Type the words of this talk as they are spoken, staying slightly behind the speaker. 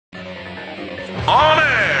on air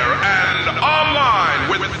and online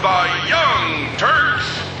with the Young Turks,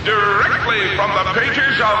 directly from the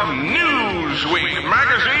pages of Newsweek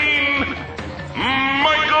magazine,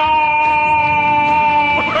 Michael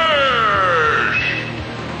Hirsch.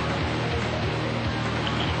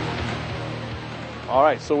 All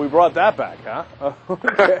right, so we brought that back, huh?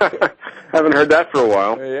 Okay. Haven't heard that for a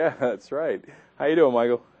while. Yeah, that's right. How you doing,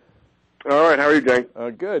 Michael? All right, how are you doing?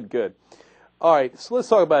 Good. All right, so let's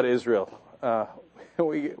talk about Israel.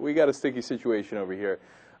 We got a sticky situation over here.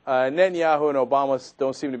 Netanyahu and Obama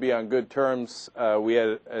don't seem to be on good terms. We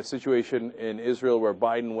had a situation in Israel where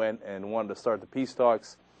Biden went and wanted to start the peace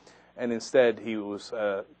talks, and instead he was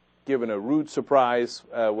given a rude surprise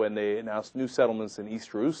when they announced new settlements in East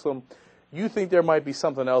Jerusalem. You think there might be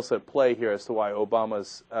something else at play here as to why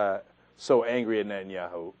Obama's so angry at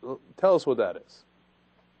Netanyahu? Tell us what that is.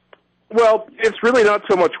 Well, it's really not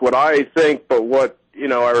so much what I think, but what,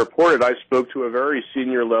 I reported. I spoke to a very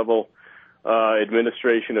senior level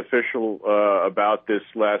administration official about this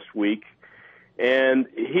last week, and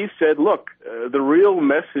he said, look, the real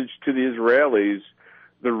message to the Israelis,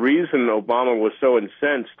 the reason Obama was so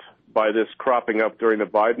incensed by this cropping up during the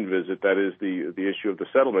Biden visit, that is the issue of the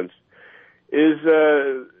settlements, is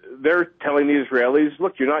they're telling the Israelis,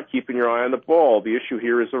 look, you're not keeping your eye on the ball. The issue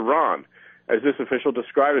here is Iran. As this official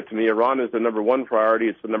described it to me, Iran is the number one priority,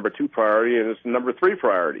 it's the number two priority, and it's the number three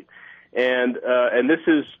priority. And this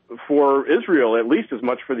is for Israel at least as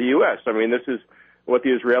much for the U.S. I mean, this is what the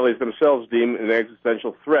Israelis themselves deem an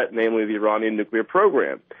existential threat, namely the Iranian nuclear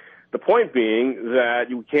program. The point being that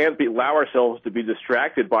you can't allow ourselves to be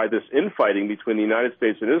distracted by this infighting between the United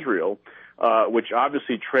States and Israel, which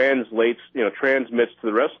obviously transmits to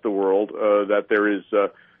the rest of the world that there is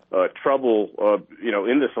trouble,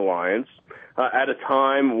 in this alliance, at a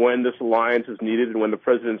time when this alliance is needed and when the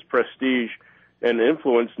president's prestige and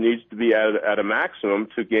influence needs to be at a maximum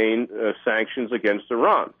to gain sanctions against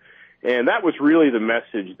Iran. And that was really the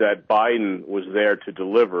message that Biden was there to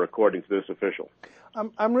deliver, according to this official.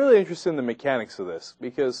 I'm really interested in the mechanics of this,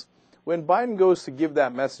 because when Biden goes to give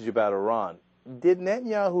that message about Iran, did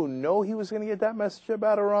Netanyahu know he was going to get that message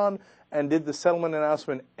about Iran and did the settlement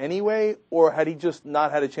announcement anyway, or had he just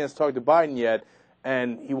not had a chance to talk to Biden yet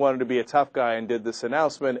and he wanted to be a tough guy and did this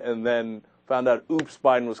announcement and then found out, oops,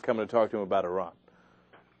 Biden was coming to talk to him about Iran?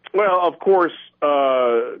 Well, of course,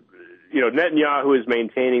 Netanyahu is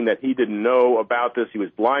maintaining that he didn't know about this. He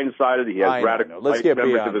was blindsided. He has radical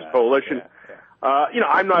members of his coalition. Yeah.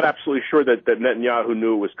 I'm not absolutely sure that Netanyahu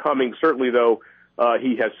knew it was coming. Certainly, though,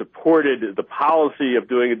 he has supported the policy of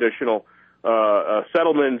doing additional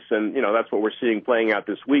settlements, and that's what we're seeing playing out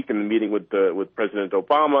this week in the meeting with President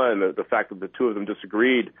Obama, and the fact that the two of them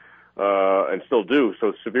disagreed and still do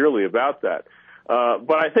so severely about that.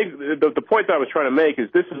 But I think the point that I was trying to make is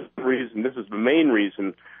this is the main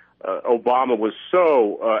reason Obama was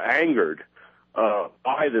so angered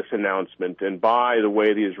by this announcement and by the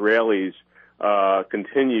way the Israelis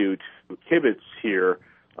continue to kibitz here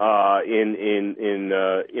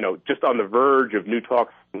just on the verge of new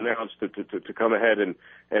talks announced to come ahead and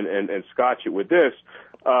scotch it with this.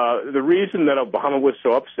 The reason that Obama was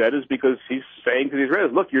so upset is because he's saying to the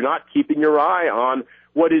Israelis, look, you're not keeping your eye on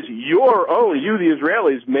what is you, the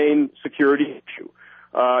Israelis' main security issue.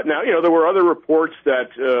 Now, there were other reports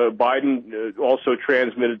that Biden also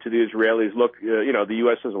transmitted to the Israelis, look, the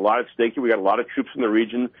U.S. has a lot at stake here. We got a lot of troops in the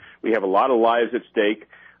region. We have a lot of lives at stake.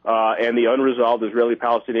 And the unresolved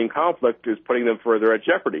Israeli-Palestinian conflict is putting them further at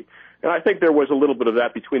jeopardy. And I think there was a little bit of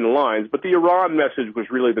that between the lines, but the Iran message was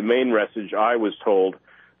really the main message I was told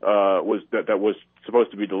that was supposed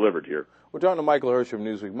to be delivered here. We're talking to Michael Hirsch from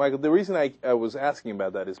Newsweek. Michael, the reason I was asking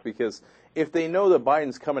about that is because if they know that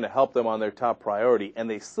Biden's coming to help them on their top priority and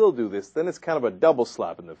they still do this, then it's kind of a double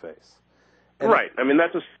slap in the face. And right. I mean,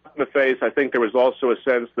 that's a slap in the face. I think there was also a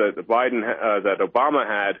sense that that Obama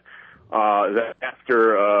had that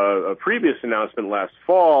after a previous announcement last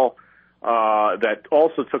fall that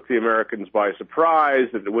also took the Americans by surprise,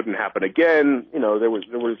 that it wouldn't happen again. There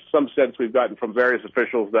was some sense we've gotten from various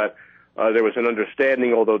officials that there was an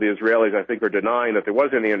understanding, although the Israelis, I think, are denying that there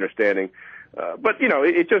was any understanding. But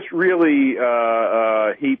it just really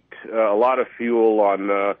heaped a lot of fuel on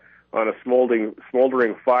a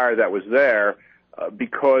smoldering fire that was there.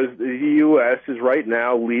 Because the U.S. is right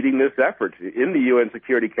now leading this effort in the UN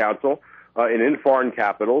Security Council and in foreign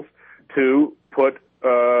capitals to put,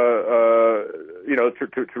 to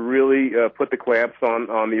really put the clamps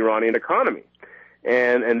on the Iranian economy,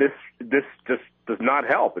 and this just does not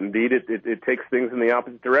help. Indeed, it takes things in the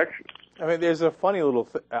opposite direction. I mean, there's a funny little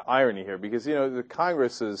irony here because the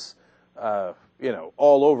Congress is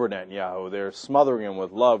all over Netanyahu. They're smothering him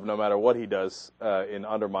with love no matter what he does in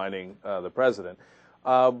undermining the president.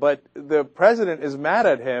 But the president is mad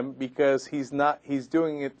at him because he's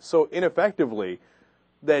doing it so ineffectively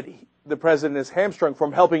that the president is hamstrung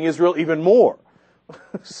from helping Israel even more.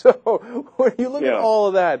 So when you look at all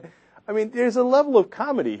of that, I mean, there's a level of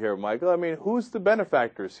comedy here, Michael. I mean, who's the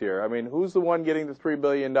benefactors here? I mean, who's the one getting the $3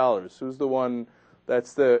 billion? Who's the one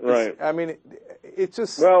that's the right? I mean, it's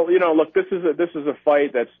just look, this is a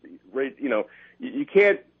fight that's you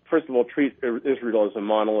can't, first of all, treat Israel as a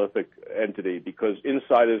monolithic entity, because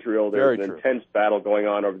inside Israel there's an intense battle going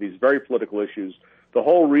on over these very political issues. The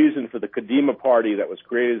whole reason for the Kadima party that was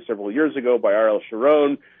created several years ago by Ariel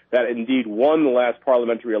Sharon, that indeed won the last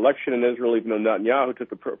parliamentary election in Israel, even though Netanyahu took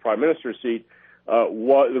the prime minister's seat,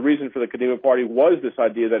 the reason for the Kadima party was this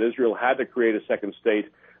idea that Israel had to create a second state,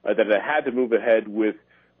 that it had to move ahead with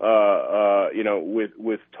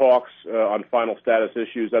talks on final status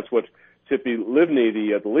issues. That's what Tzipi Livni,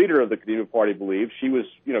 the leader of the Kadima party, believed. She was,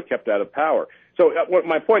 kept out of power. So what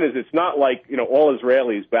my point is, it's not like, all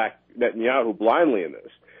Israelis back Netanyahu blindly in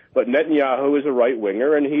this. But Netanyahu is a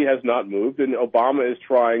right-winger, and he has not moved, and Obama is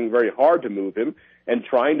trying very hard to move him and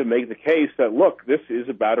trying to make the case that, look, this is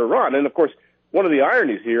about Iran. And, of course, one of the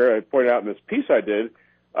ironies here, I pointed out in this piece I did,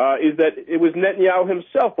 is that it was Netanyahu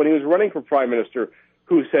himself, when he was running for prime minister,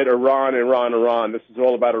 who said, Iran, Iran, Iran, this is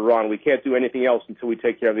all about Iran. We can't do anything else until we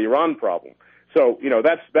take care of the Iran problem. So,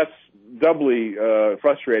 that's doubly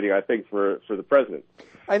frustrating, I think, for the president.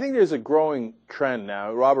 I think there's a growing trend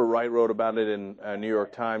now. Robert Wright wrote about it in New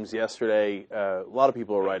York Times yesterday. A lot of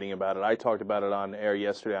people are writing about it. I talked about it on air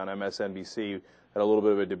yesterday on MSNBC, had a little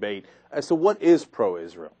bit of a debate as to what is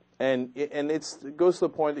pro-Israel. And it goes to the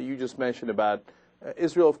point that you just mentioned about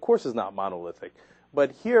Israel, of course, is not monolithic.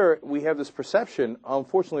 But here we have this perception,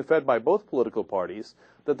 unfortunately fed by both political parties,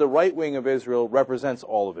 that the right wing of Israel represents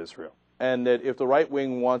all of Israel. And that if the right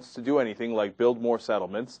wing wants to do anything like build more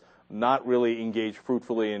settlements, not really engage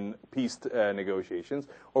fruitfully in peace negotiations,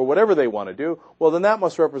 or whatever they want to do, well, then that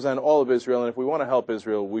must represent all of Israel. And if we want to help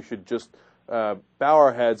Israel, we should just bow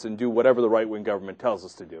our heads and do whatever the right-wing government tells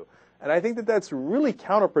us to do. And I think that that's really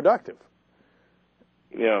counterproductive.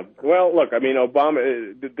 Yeah. Well, look, I mean,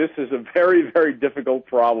 Obama, this is a very, very difficult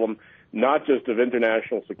problem, not just of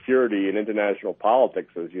international security and international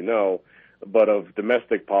politics, as you know, but of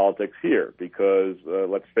domestic politics here, because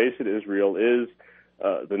let's face it, Israel is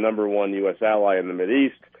the number one U.S. ally in the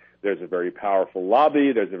Mideast. There's a very powerful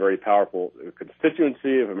lobby. There's a very powerful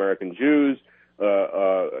constituency of American Jews,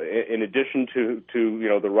 in addition to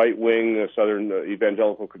the right-wing Southern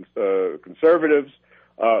evangelical conservatives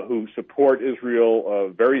who support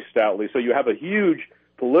Israel very stoutly. So you have a huge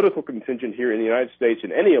political contingent here in the United States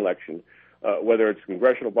in any election, whether it's a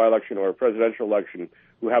congressional by-election or a presidential election,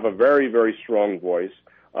 who have a very, very strong voice.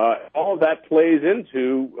 All of that plays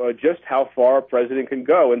into just how far a president can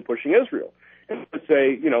go in pushing Israel. And let's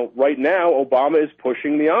say, right now, Obama is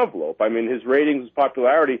pushing the envelope. I mean, his ratings, his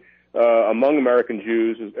popularity among American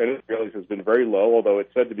Jews and Israelis has been very low, although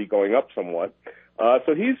it's said to be going up somewhat.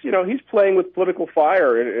 So he's playing with political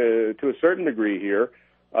fire to a certain degree here,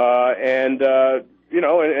 and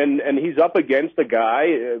he's up against a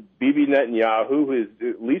guy, Bibi Netanyahu, who is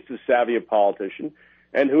at least as savvy a politician,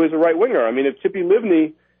 and who is a right-winger. I mean, if Tzipi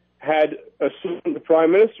Livni had assumed the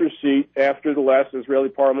prime minister's seat after the last Israeli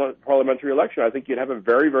parliamentary election, I think you'd have a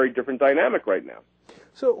very, very different dynamic right now.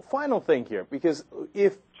 So, final thing here, because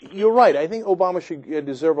if you're right, I think Obama should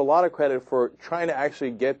deserve a lot of credit for trying to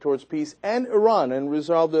actually get towards peace and Iran and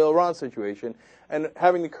resolve the Iran situation, and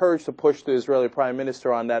having the courage to push the Israeli prime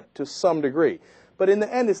minister on that to some degree. But in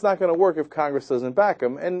the end, it's not going to work if Congress doesn't back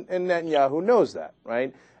him, and Netanyahu knows that,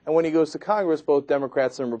 right? And when he goes to Congress, both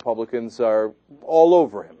Democrats and Republicans are all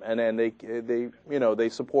over him, and they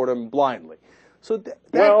support him blindly. So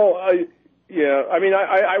yeah, I mean,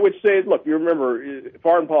 I would say, look, you remember,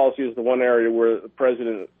 foreign policy is the one area where the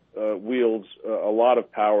president wields a lot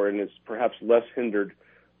of power and is perhaps less hindered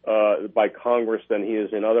by Congress than he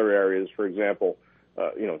is in other areas. For example,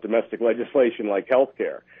 domestic legislation like health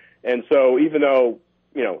care. And so even though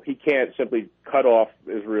he can't simply cut off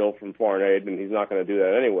Israel from foreign aid, and he's not going to do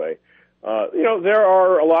that anyway. There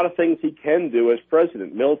are a lot of things he can do as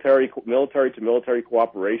president. Military to military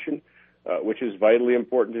cooperation, which is vitally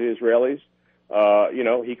important to the Israelis.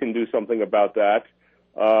 He can do something about that.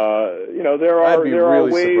 There are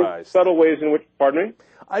ways, subtle ways in which. Pardon me.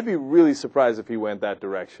 I'd be really surprised if he went that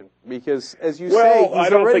direction, because, as you say,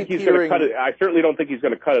 he's already he's going to cut it. I certainly don't think he's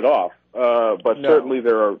going to cut it off. But certainly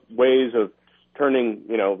there are ways of turning,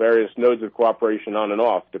 various nodes of cooperation on and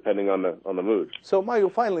off, depending on the mood. So, Michael,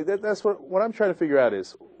 finally, that's what I'm trying to figure out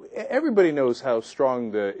is, everybody knows how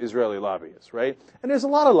strong the Israeli lobby is, right? And there's a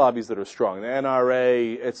lot of lobbies that are strong, the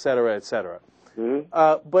NRA, et cetera, et cetera.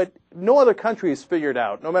 Mm-hmm. But no other country has figured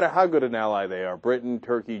out, no matter how good an ally they are, Britain,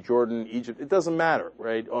 Turkey, Jordan, Egypt, it doesn't matter,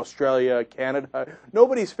 right? Australia, Canada,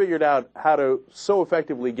 nobody's figured out how to so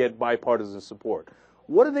effectively get bipartisan support.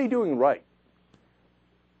 What are they doing right?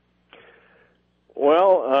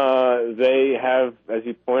 Well, they have, as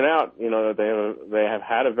you point out, they have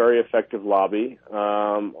had a very effective lobby.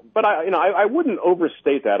 But I wouldn't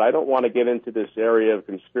overstate that. I don't want to get into this area of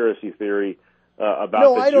conspiracy theory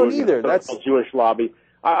about the Jewish lobby.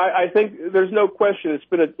 I think there's no question. It's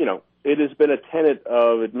been it has been a tenet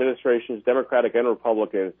of administrations, Democratic and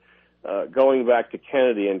Republican, going back to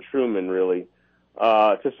Kennedy and Truman, really,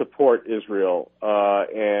 to support Israel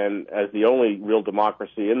and as the only real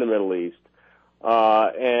democracy in the Middle East.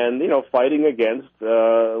 And fighting against,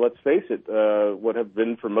 let's face it, what have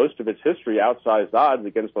been for most of its history outsized odds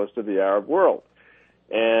against most of the Arab world.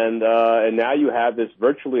 And now you have this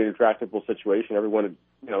virtually intractable situation. Everyone,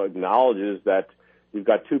 acknowledges that you've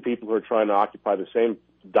got two people who are trying to occupy the same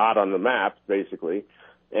dot on the map, basically,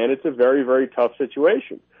 and it's a very, very tough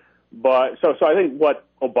situation. But so I think what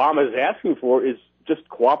Obama is asking for is just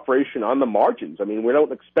cooperation on the margins. I mean, we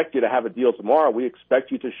don't expect you to have a deal tomorrow. We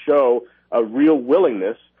expect you to show a real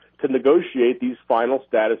willingness to negotiate these final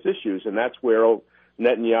status issues, and that's where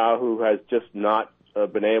Netanyahu has just not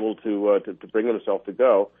been able to bring himself to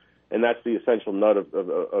go, and that's the essential nut of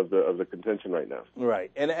the contention right now. Right,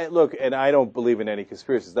 and look, and I don't believe in any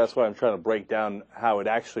conspiracies. That's why I'm trying to break down how it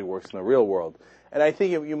actually works in the real world. And I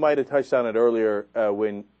think you might have touched on it earlier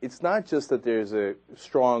when it's not just that there's a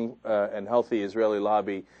strong and healthy Israeli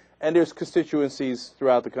lobby, and there's constituencies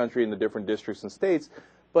throughout the country in the different districts and states,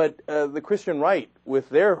 but the Christian right, with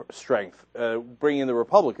their strength, bringing the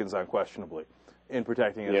Republicans unquestionably in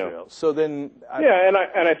protecting Israel. Yeah. So then, and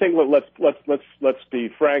I think let's be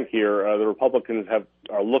frank here. The Republicans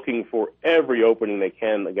are looking for every opening they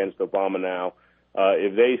can against Obama now.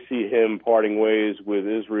 If they see him parting ways with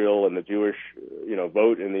Israel and the Jewish,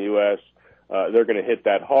 vote in the U.S., they're going to hit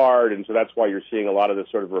that hard, and so that's why you're seeing a lot of this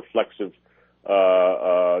sort of reflexive,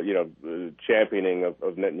 championing of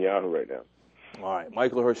Netanyahu right now. All right,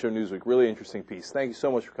 Michael Hirsch, Newsweek. Really interesting piece. Thank you so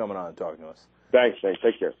much for coming on and talking to us. Thanks, Shane.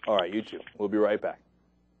 Take care. All right, you too. We'll be right back.